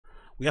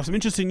We have some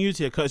interesting news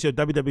here, courtesy of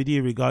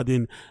WWD,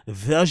 regarding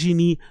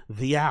Virginie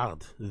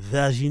Viard.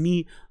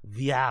 Virginie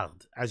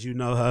Viard, as you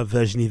know her,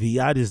 Virginie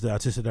Viard is the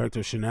artistic director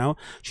of Chanel.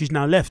 She's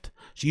now left.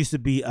 She used to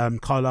be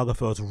Karl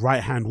Lagerfeld's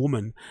right-hand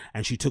woman,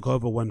 and she took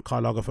over when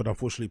Karl Lagerfeld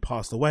unfortunately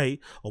passed away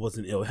or was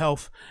in ill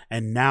health,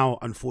 and now,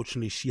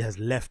 unfortunately, she has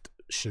left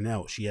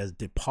Chanel. She has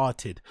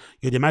departed.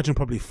 You'd imagine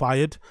probably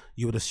fired,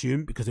 you would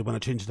assume, because they want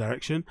to change the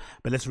direction.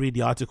 But let's read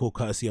the article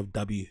courtesy of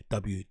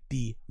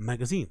WWD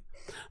magazine.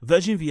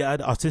 Virginie Viard,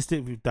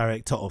 artistic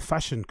director of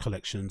fashion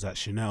collections at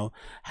Chanel,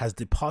 has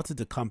departed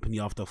the company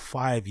after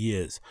 5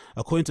 years,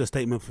 according to a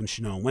statement from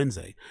Chanel on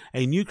Wednesday.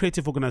 A new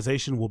creative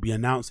organization will be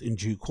announced in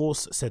due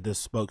course, said the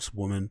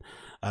spokeswoman.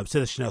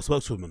 Said the Chanel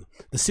spokeswoman.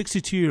 The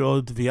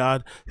 62-year-old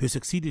Viard, who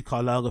succeeded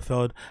Karl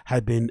Lagerfeld,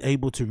 had been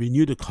able to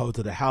renew the code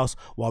of the house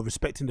while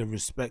respecting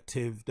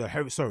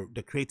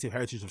the creative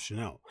heritage of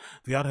Chanel.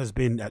 Viard has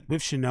been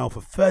with Chanel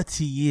for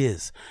 30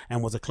 years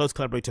and was a close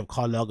collaborator of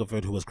Karl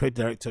Lagerfeld, who was creative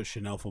director of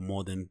Chanel for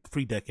more than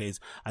 3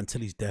 decades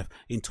until his death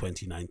in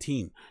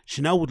 2019.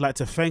 Chanel would like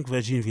to thank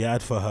Virginie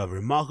Viard for her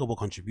remarkable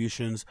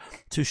contributions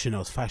to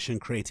Chanel's fashion,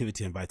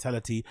 creativity and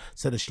vitality,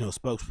 said the Chanel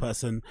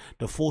spokesperson.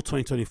 The fall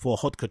 2024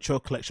 haute couture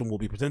collection will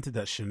be presented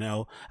at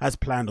Chanel as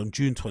planned on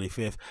June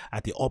 25th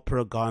at the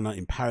Opera Garner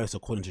in Paris,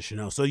 according to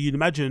Chanel. So you'd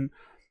imagine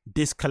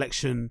this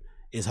collection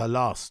is her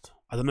last.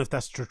 I don't know if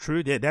that's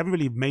true. They haven't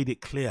really made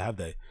it clear, have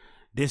they?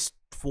 This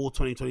fall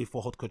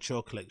 2024 haute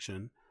couture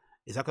collection,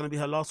 is that going to be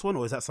her last one,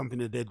 or is that something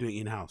that they're doing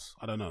in-house?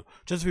 I don't know.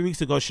 Just a few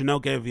weeks ago, Chanel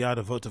gave Viard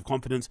a vote of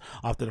confidence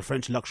after the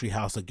French luxury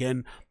house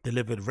again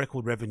delivered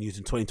record revenues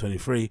in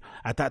 2023.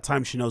 At that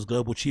time, Chanel's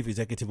global chief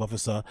executive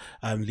officer,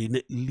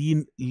 Lena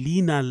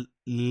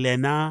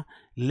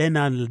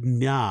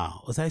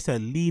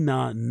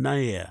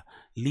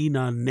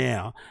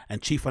Nair,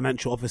 and chief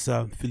financial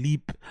officer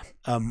Philippe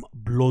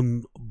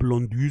Blondieu,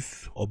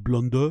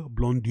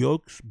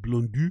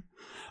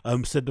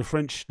 said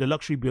the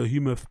luxury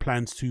behemoth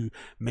plans to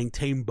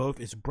maintain both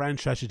its brand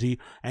strategy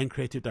and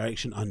creative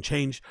direction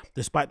unchanged,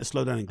 despite the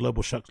slowdown in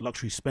global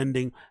luxury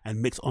spending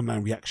and mixed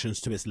online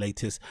reactions to its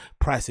latest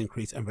price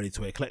increase and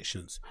ready-to-wear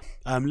collections.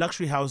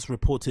 Luxury house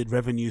reported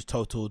revenues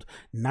totaled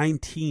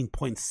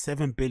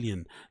 19.7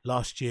 billion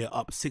last year,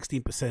 up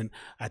 16%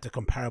 at the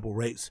comparable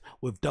rates,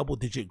 with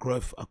double-digit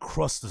growth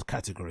across the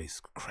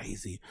categories.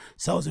 Crazy.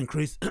 Sales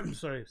increased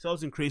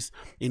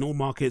in all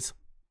markets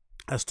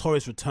as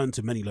tourists returned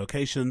to many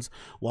locations,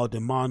 while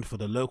demand for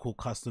the local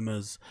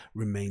customers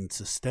remained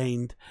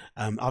sustained.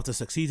 After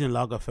succeeding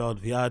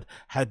Lagerfeld, Viard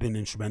had been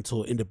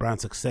instrumental in the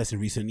brand's success in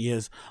recent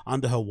years.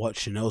 Under her watch,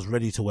 Chanel's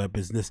ready-to-wear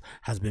business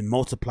has been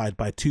multiplied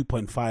by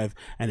 2.5,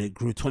 and it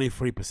grew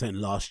 23%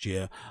 last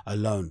year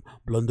alone.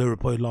 Blondieu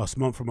reported last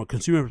month, from a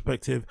consumer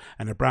perspective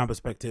and a brand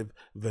perspective,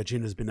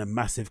 Virgin has been a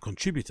massive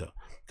contributor.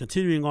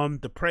 Continuing on,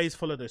 the praise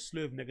followed a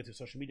slew of negative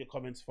social media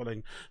comments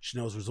following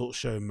Chanel's resort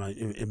show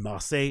in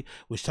Marseille,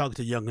 which targeted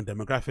a younger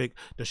demographic.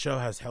 The show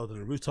has held on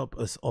the rooftop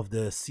of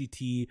the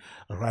Cité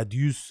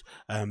Radius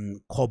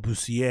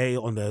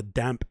Corbusier on a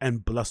damp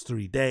and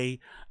blustery day.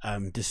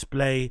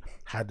 Display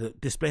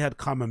had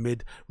come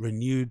amid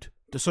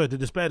the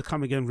display had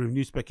come again with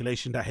renewed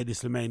speculation that Hedi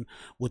Slimane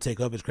would take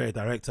over as creative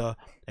director,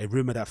 a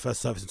rumor that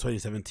first surfaced in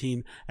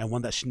 2017 and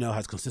one that Chanel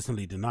has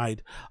consistently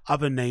denied.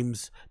 Other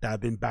names that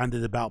have been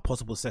bandied about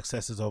possible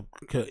successors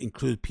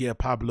include Pier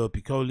Pablo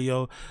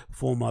Picolio,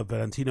 former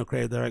Valentino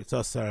creative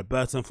director, Sarah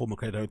Burton, former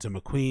creative director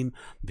McQueen.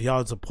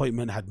 Viard's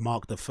appointment had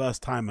marked the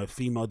first time a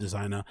female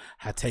designer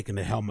had taken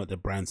the helm at the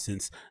brand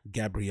since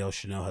Gabrielle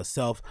Chanel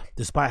herself.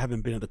 Despite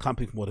having been at the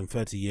company for more than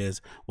 30 years,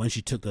 when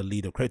she took the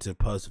lead of creative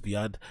post,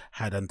 Viard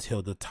had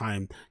until the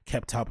time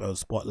kept up a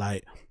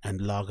spotlight, and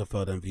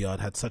Lagerfeld and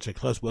Viard had such a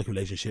close working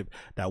relationship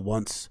that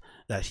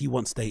he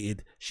once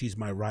stated, "She's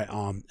my right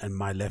arm and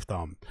my left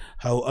arm."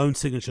 Her own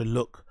signature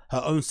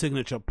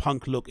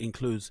punk look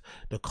includes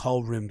the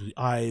kohl-rimmed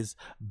eyes,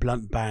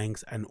 blunt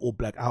bangs, and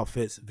all-black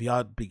outfits.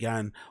 Viard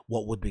began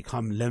what would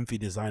become lengthy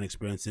design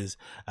experiences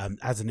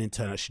as an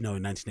intern at Chanel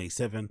in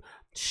 1987.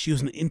 She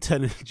was an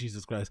intern,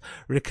 Jesus Christ,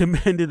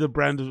 recommended the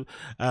brand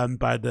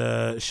by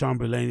the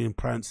Chambellan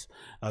Prince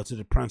to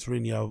the Prince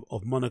Regnier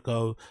of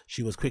Monaco.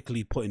 She was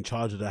quickly put in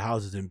charge of the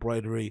house's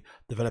embroidery,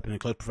 developing a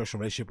close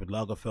professional relationship with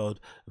Lagerfeld.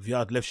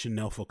 Viard left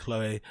Chanel for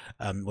Chloe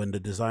when the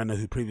designer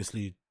who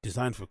previously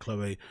designed for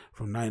Chloe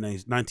from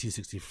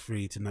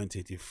 1963 to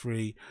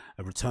 1983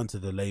 returned to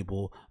the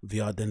label.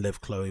 Viard then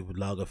left Chloe with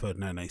Lagerfeld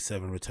in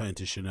 1997, returning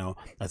to Chanel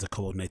as a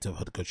coordinator of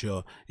haute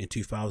couture. In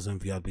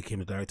 2000, Viard became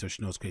the director of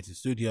Chanel's creative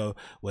studio,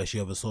 where she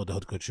oversaw the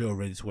haute couture,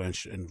 ready-to-wear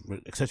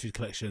and accessories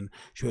collection.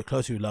 She worked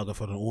closely with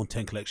Lagerfeld on all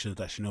 10 collections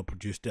that Chanel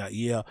produced that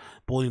year.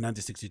 Born in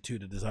 1962,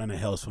 the designer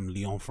hails from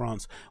Lyon,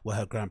 France, where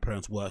her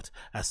grandparents worked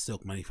as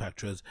silk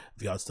manufacturers.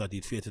 Viard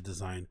studied theatre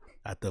design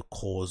at the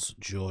Cours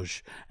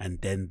Georges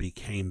and then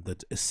became the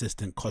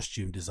assistant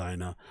costume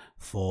designer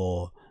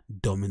for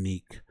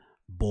Dominique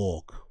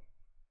Borg.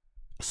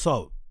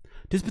 So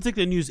this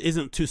particular news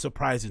isn't too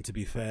surprising, to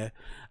be fair,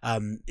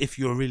 if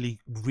you're really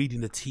reading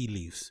the tea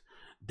leaves.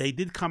 they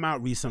did come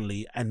out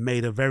recently and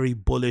made a very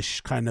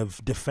bullish kind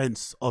of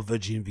defense of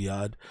Virgin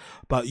Viard.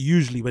 But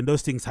usually when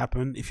those things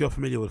happen, if you're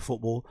familiar with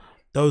football,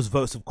 those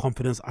votes of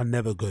confidence are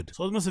never good.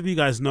 So as most of you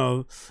guys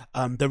know,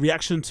 the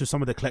reaction to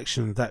some of the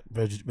collections that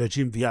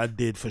Virgin Viard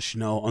did for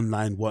Chanel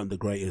online weren't the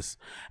greatest.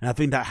 And I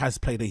think that has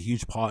played a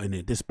huge part in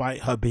it.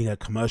 Despite her being a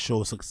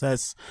commercial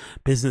success,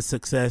 business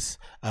success,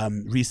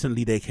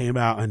 recently they came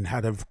out and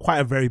had quite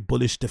a very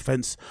bullish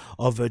defense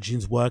of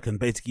Virgin's work and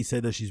basically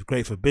said that she's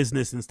great for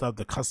business and stuff.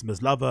 The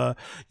customers love her.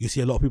 You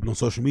see a lot of people on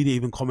social media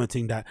even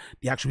commenting that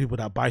the actual people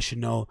that buy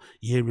Chanel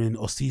year in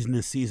or season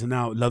in, season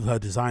out love her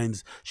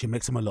designs. She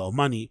makes them a lot of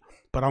money.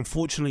 But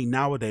unfortunately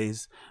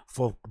nowadays,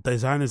 for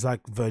designers like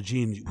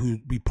Virgin, who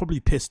be probably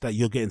pissed that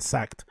you're getting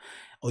sacked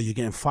or you're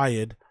getting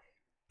fired,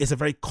 it's a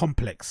very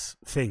complex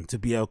thing to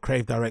be a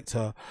creative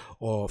director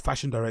or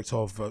fashion director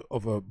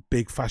of a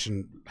big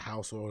fashion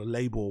house or a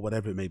label or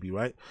whatever it may be,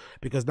 right?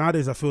 Because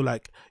nowadays I feel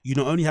like you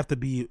not only have to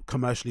be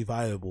commercially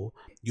viable,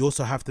 you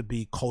also have to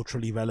be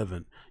culturally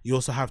relevant. You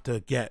also have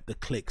to get the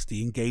clicks,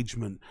 the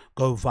engagement,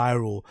 go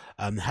viral,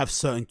 have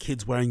certain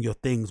kids wearing your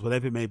things,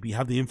 whatever it may be,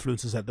 have the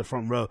influencers at the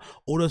front row.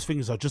 All those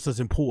things are just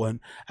as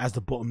important as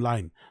the bottom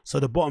line.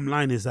 So the bottom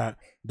line is that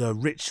the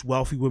rich,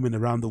 wealthy women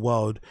around the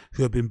world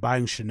who have been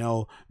buying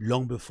Chanel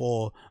long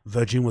before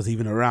Virgin was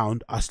even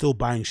around are still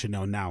buying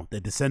Chanel now. Their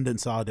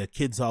descendants are, their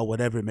kids are,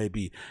 whatever it may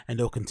be, and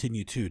they'll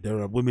continue to. There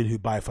are women who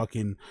buy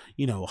fucking,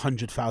 you know,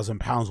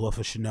 £100,000 worth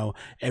of Chanel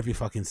every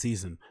fucking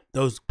season.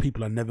 Those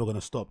people are never going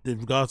to stop.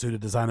 Regardless of the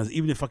designers,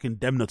 even if fucking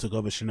Demna took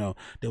over Chanel,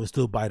 they would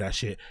still buy that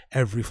shit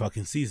every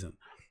fucking season.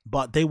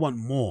 But they want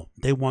more.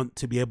 They want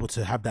to be able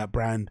to have that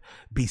brand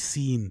be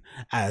seen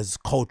as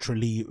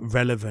culturally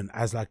relevant,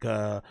 as like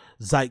a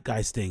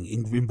zeitgeist thing,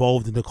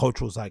 involved in the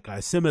cultural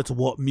zeitgeist, similar to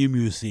what Miu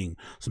Miu is seeing.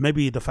 So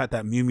maybe the fact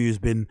that Miu Miu has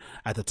been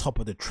at the top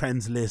of the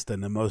trends list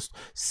and the most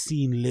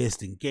seen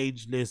list,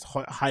 engaged list,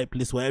 hype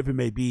list, whatever it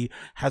may be,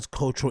 has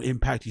cultural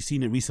impact. You've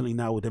seen it recently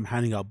now with them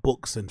handing out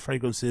books and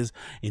fragrances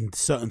in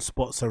certain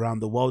spots around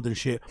the world and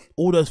shit.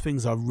 All those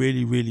things are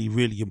really, really,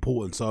 really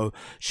important. So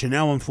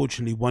Chanel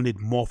unfortunately wanted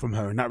more from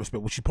her in that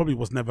respect, which she probably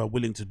was never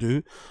willing to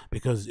do,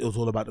 because it was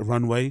all about the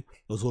runway, it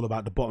was all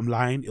about the bottom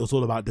line, it was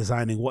all about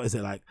designing, what is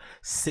it, like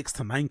 6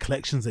 to 9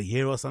 collections a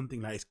year or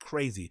something. Like, it's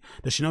crazy.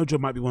 The Chanel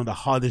job might be one of the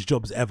hardest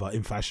jobs ever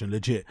in fashion,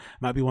 legit.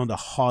 Might be one of the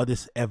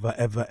hardest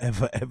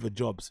ever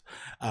jobs.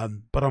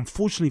 But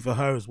unfortunately for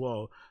her as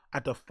well,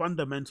 at the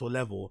fundamental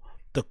level,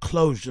 the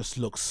clothes just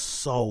look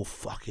so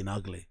fucking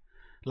ugly.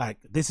 Like,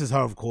 this is her,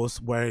 of course,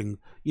 wearing,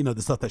 you know,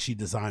 the stuff that she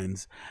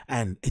designs,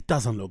 and it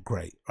doesn't look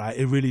great, right?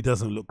 It really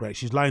doesn't look great.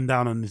 She's lying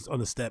down on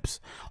the steps,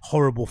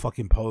 horrible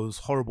fucking pose,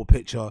 horrible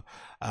picture.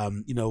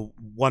 You know,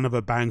 one of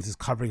her bangs is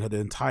covering her the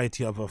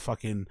entirety of her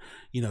fucking,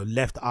 you know,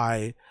 left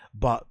eye,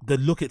 but the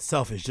look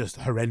itself is just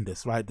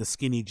horrendous, right? The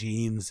skinny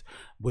jeans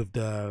with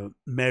the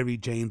Mary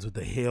Janes with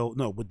the heel,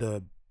 no, with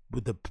the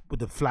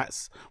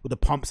flats, with the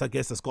pumps, I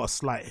guess, that's got a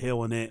slight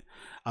heel on it,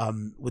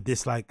 with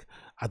this, like,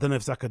 I don't know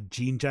if it's like a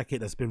jean jacket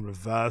that's been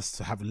reversed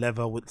to have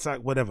leather with, it's like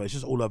whatever, it's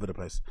just all over the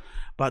place.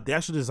 But the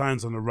actual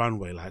designs on the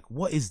runway, like,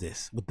 what is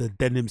this with the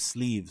denim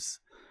sleeves?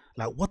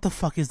 Like, what the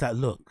fuck is that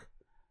look?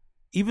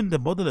 Even the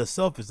model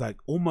herself is like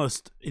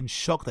almost in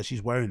shock that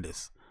she's wearing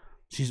this.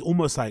 She's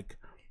almost like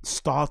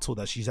startled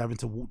that she's having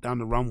to walk down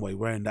the runway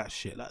wearing that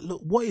shit. Like,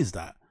 look, what is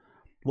that?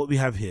 What we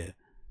have here?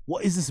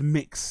 What is this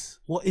mix?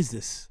 What is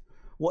this?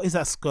 What is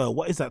that skirt?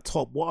 What is that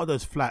top? What are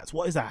those flats?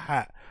 What is that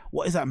hat?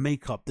 What is that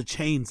makeup? The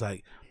chains,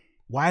 like,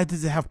 why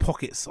does it have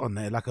pockets on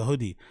there like a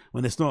hoodie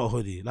when it's not a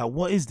hoodie? Like,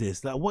 what is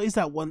this? Like, what is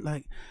that one?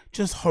 Like,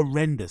 just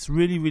horrendous,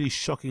 really, really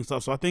shocking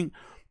stuff. So I think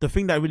the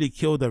thing that really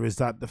killed her is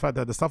that the fact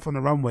that the stuff on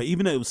the runway,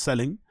 even though it was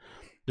selling,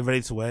 the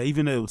ready to wear,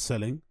 even though it was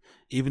selling,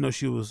 even though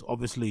she was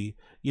obviously,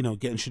 you know,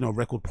 getting, you know,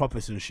 record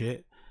profits and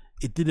shit,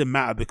 it didn't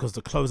matter because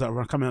the clothes that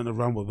were coming out on the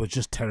runway were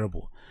just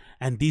terrible.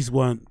 And these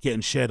weren't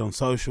getting shared on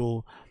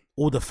social.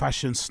 All the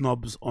fashion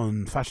snobs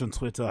on fashion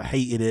Twitter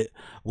hated it,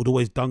 would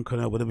always dunk on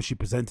her whenever she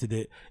presented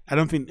it. I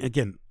don't think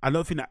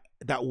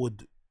that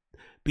would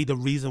be the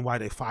reason why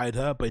they fired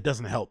her, but it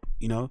doesn't help,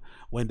 you know,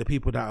 when the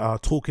people that are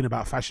talking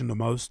about fashion the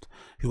most,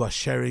 who are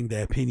sharing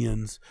their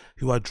opinions,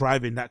 who are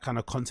driving that kind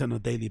of content on a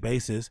daily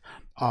basis,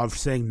 are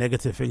saying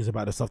negative things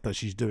about the stuff that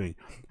she's doing.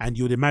 And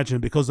you would imagine,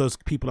 because those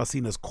people are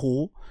seen as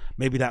cool,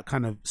 maybe that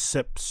kind of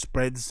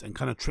spreads and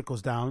kind of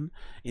trickles down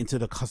into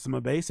the customer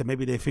base, and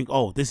maybe they think,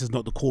 oh, this is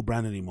not the cool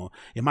brand anymore.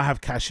 It might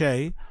have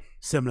cachet,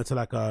 similar to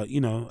like a, you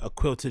know, a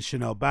quilted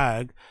Chanel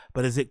bag,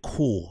 but is it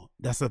cool?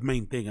 That's the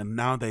main thing. And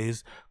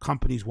nowadays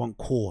companies want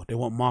core, they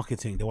want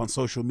marketing, they want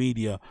social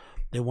media,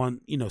 they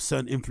want, you know,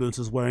 certain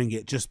influencers wearing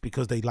it just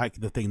because they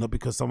like the thing, not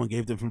because someone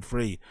gave them for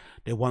free.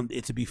 They want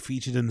it to be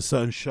featured in a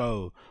certain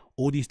show.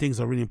 All these things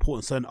are really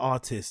important. Certain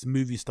artists,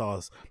 movie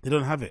stars, they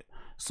don't have it.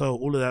 So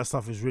all of that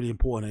stuff is really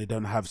important and they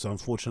don't have. So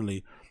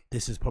unfortunately,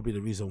 this is probably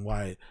the reason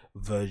why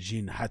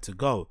Virgin had to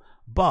go.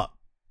 But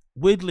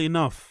weirdly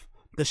enough,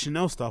 the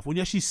Chanel stuff, when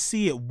you actually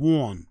see it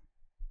worn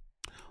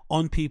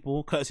on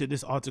people, courtesy of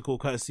this article,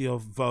 courtesy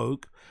of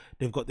Vogue,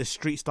 they've got this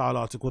street style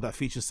article that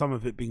features some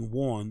of it being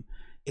worn.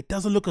 it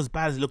doesn't look as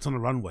bad as it looks on the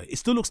runway. It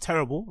still looks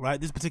terrible, right?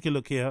 This particular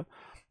look here,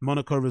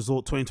 Monaco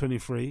Resort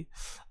 2023,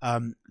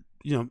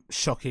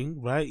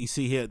 shocking, right? You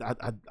see here,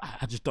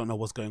 I just don't know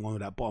what's going on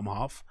with that bottom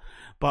half,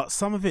 but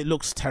some of it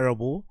looks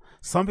terrible.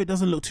 Some of it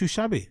doesn't look too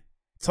shabby.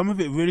 Some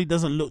of it really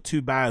doesn't look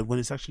too bad when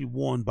it's actually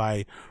worn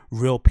by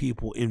real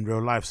people in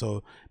real life.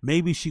 So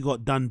maybe she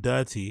got done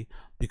dirty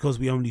because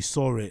we only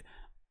saw it.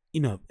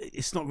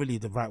 It's not really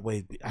the right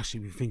way, actually,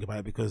 if you think about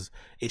it, because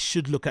it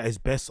should look at its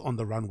best on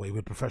the runway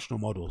with professional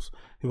models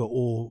who are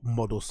all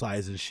model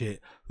size and shit,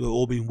 who are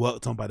all being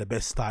worked on by the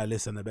best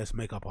stylists and the best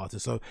makeup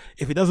artists. So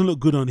if it doesn't look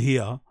good on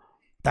here,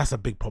 that's a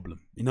big problem.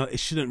 It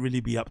shouldn't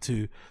really be up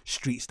to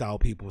street style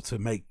people to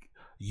make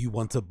you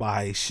want to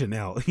buy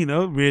Chanel,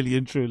 really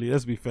and truly,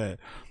 let's be fair.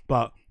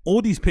 But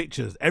all these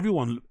pictures,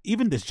 everyone,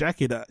 even this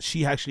jacket that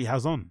she actually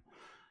has on,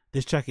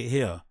 this jacket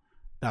here,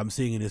 that I'm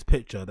seeing in this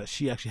picture, that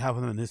she actually have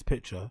on in this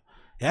picture,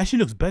 it actually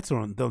looks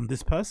better than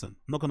this person.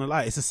 I'm not gonna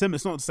lie, it's not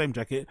the same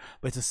jacket,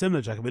 but it's a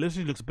similar jacket, but it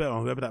literally looks better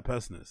on whoever that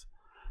person is.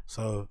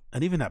 So,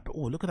 and even that,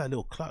 oh, look at that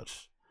little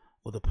clutch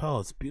or the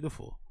pearls,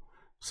 beautiful.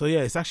 So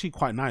yeah, it's actually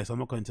quite nice, I'm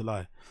not going to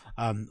lie.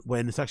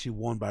 When it's actually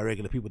worn by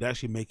regular people, they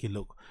actually make it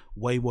look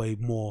way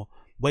more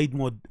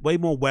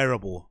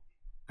wearable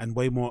and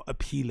way more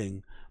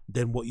appealing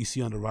than what you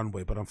see on the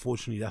runway. But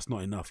unfortunately, that's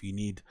not enough. You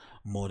need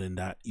more than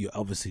that. You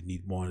obviously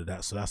need more than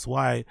that. So that's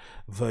why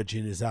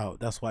Virgin is out.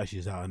 That's why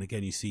she's out. And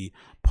again, you see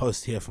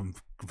posts here from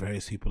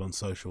various people on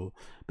social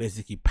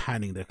basically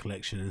panning their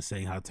collection and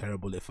saying how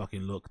terrible it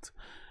fucking looked.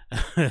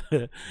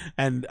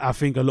 And I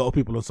think a lot of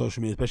people on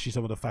social media, especially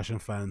some of the fashion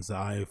fans that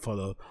I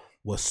follow,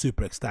 was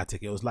super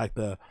ecstatic. It was like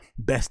the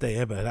best day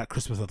ever. That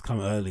Christmas had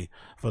come early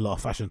for a lot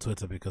of fashion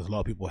Twitter, because a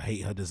lot of people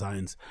hate her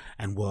designs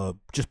and were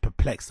just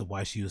perplexed of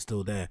why she was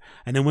still there.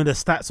 And then when the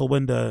stats or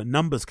when the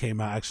numbers came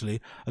out,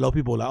 actually, a lot of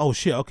people were like, oh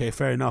shit, okay,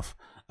 fair enough.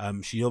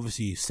 She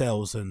obviously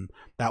sells, and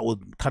that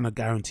would kind of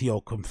guarantee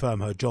or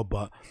confirm her job.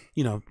 But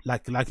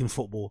like in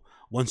football,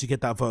 once you get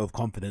that vote of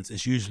confidence,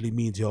 it usually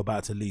means you're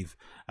about to leave.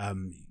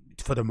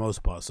 For the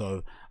most part.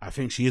 So I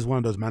think she is one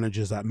of those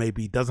managers that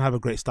maybe doesn't have a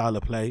great style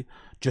of play,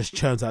 just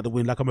churns out the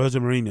win, like a Jose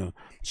Mourinho.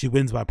 She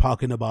wins by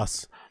parking the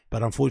bus,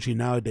 but unfortunately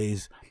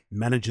nowadays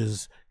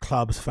managers,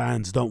 clubs,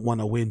 fans don't want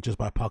to win just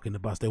by parking the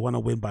bus. They want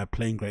to win by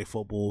playing great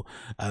football,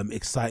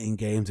 exciting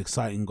games,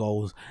 exciting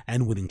goals,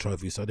 and winning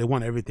trophies. So they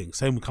want everything.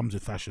 Same comes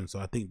with fashion. So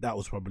I think that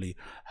was probably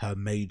her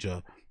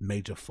major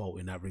fault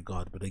in that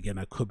regard. But again,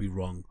 I could be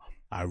wrong.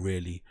 I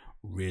really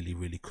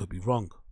could be wrong.